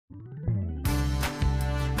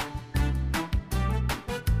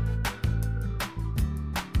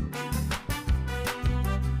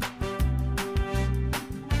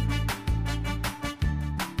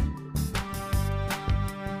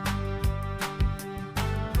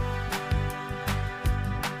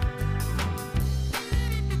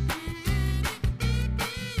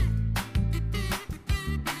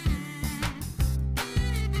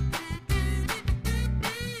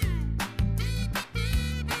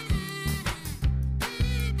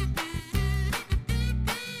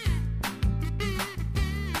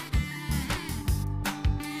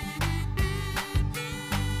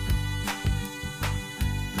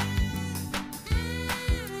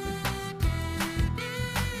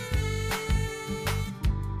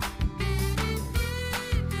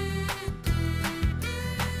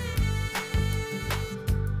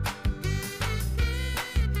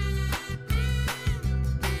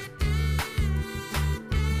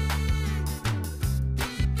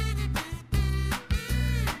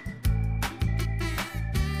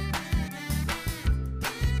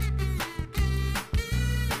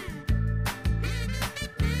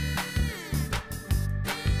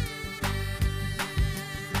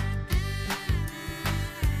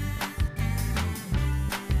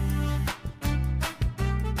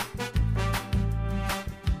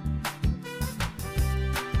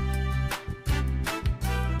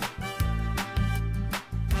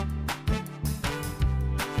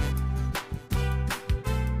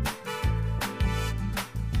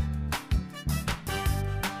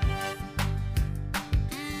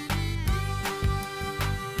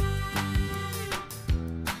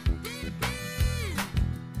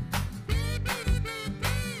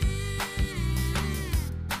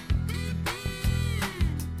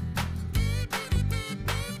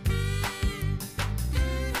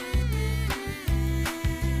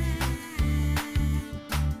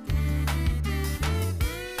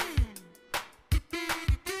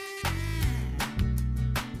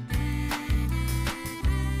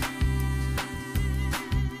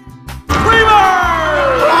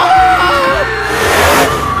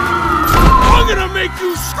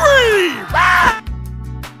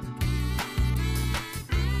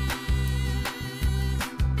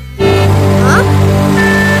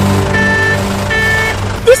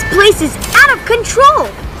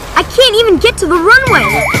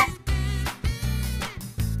convoy.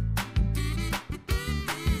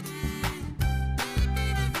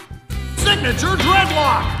 Signature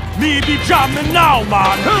dreadlock. Me be jamming now,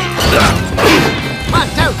 man. 1,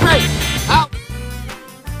 2, 3. Out.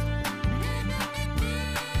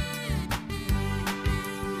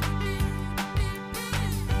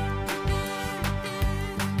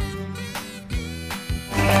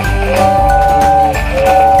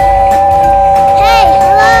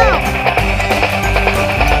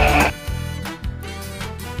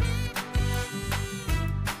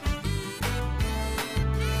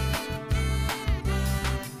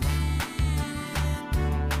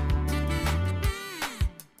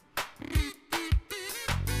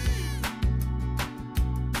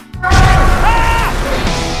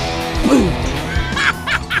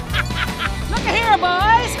 Look at here,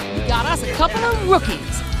 boys. We got us a couple of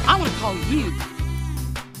rookies. I want to call you.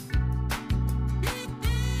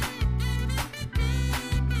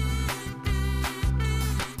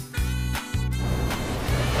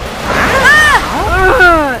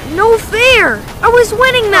 No fair! I was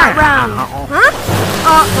winning that round! Huh?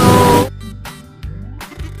 Uh-oh.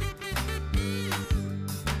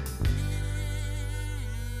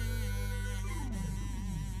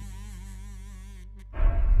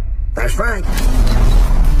 That's Frank.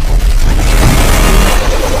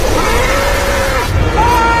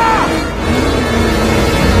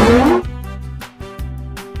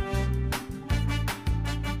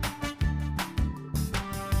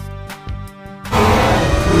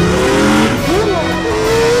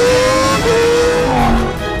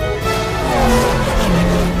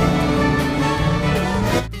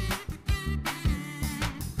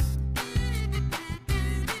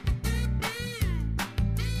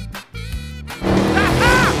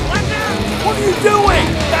 What are you doing?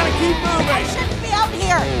 Gotta keep moving. I shouldn't be out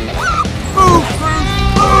here. Move, Bruce,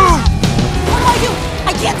 move! What do I do?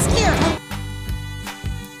 I can't steer.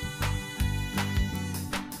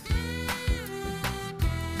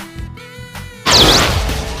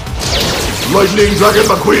 Lightning Dragon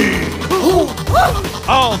McQueen!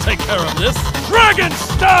 I'll take care of this. Dragon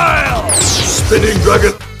style! Spinning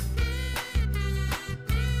Dragon...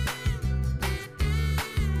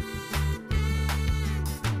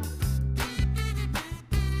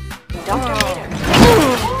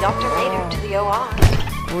 Doctor later to the OR.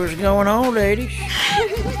 What's going on, ladies?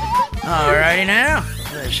 Alrighty now,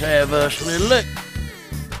 let's have us a little look.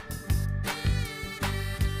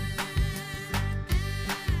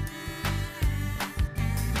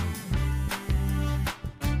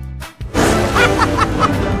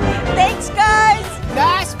 Thanks, guys.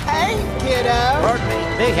 Nice paint, kiddo. Pardon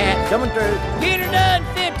me, big hat coming through. Get her done,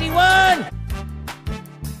 51!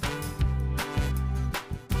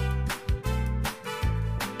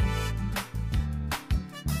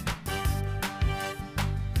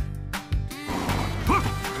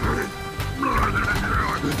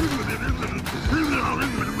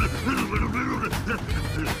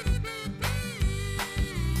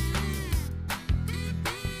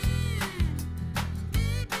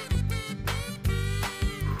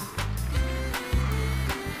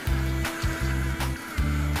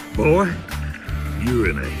 Boy, you're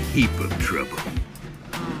in a heap of trouble.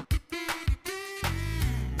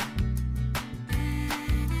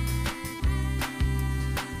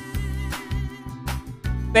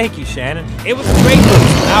 Thank you, Shannon. It was a great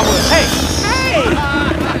boost. I was... Hey!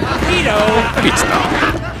 Tito! It's not.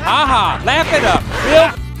 Haha, laugh it up.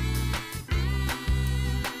 Real...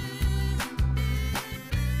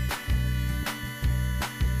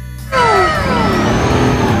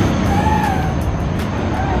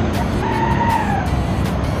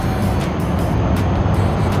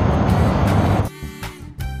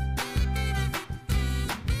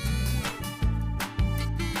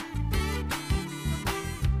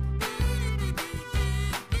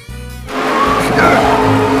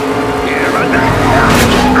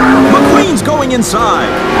 McQueen's going inside.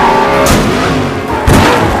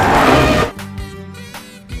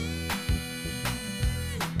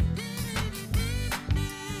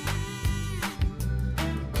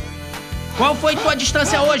 Qual foi tua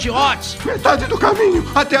distância hoje, Otis? Metade do caminho,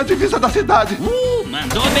 até a divisa da cidade.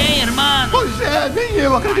 Mandou bem, irmão. Pois é, nem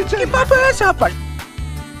eu acreditei. Que papo é esse, rapaz?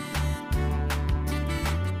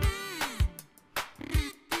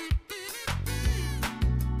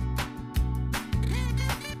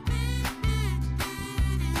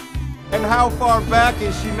 And how far back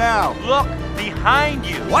is she now? Look behind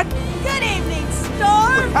you. What? Good evening,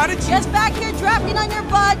 Storm. How did you... Just back here drafting on your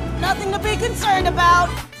butt. Nothing to be concerned about.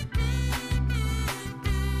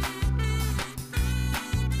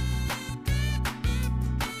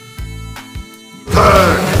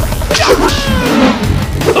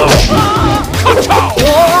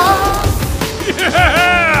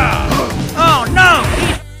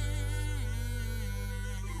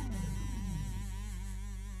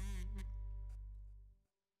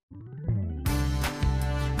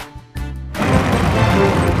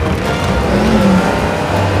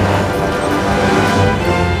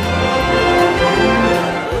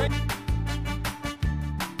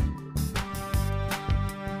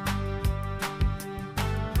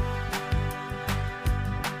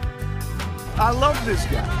 I love this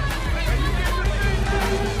guy.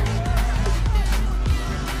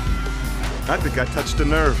 I think I touched a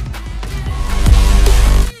nerve.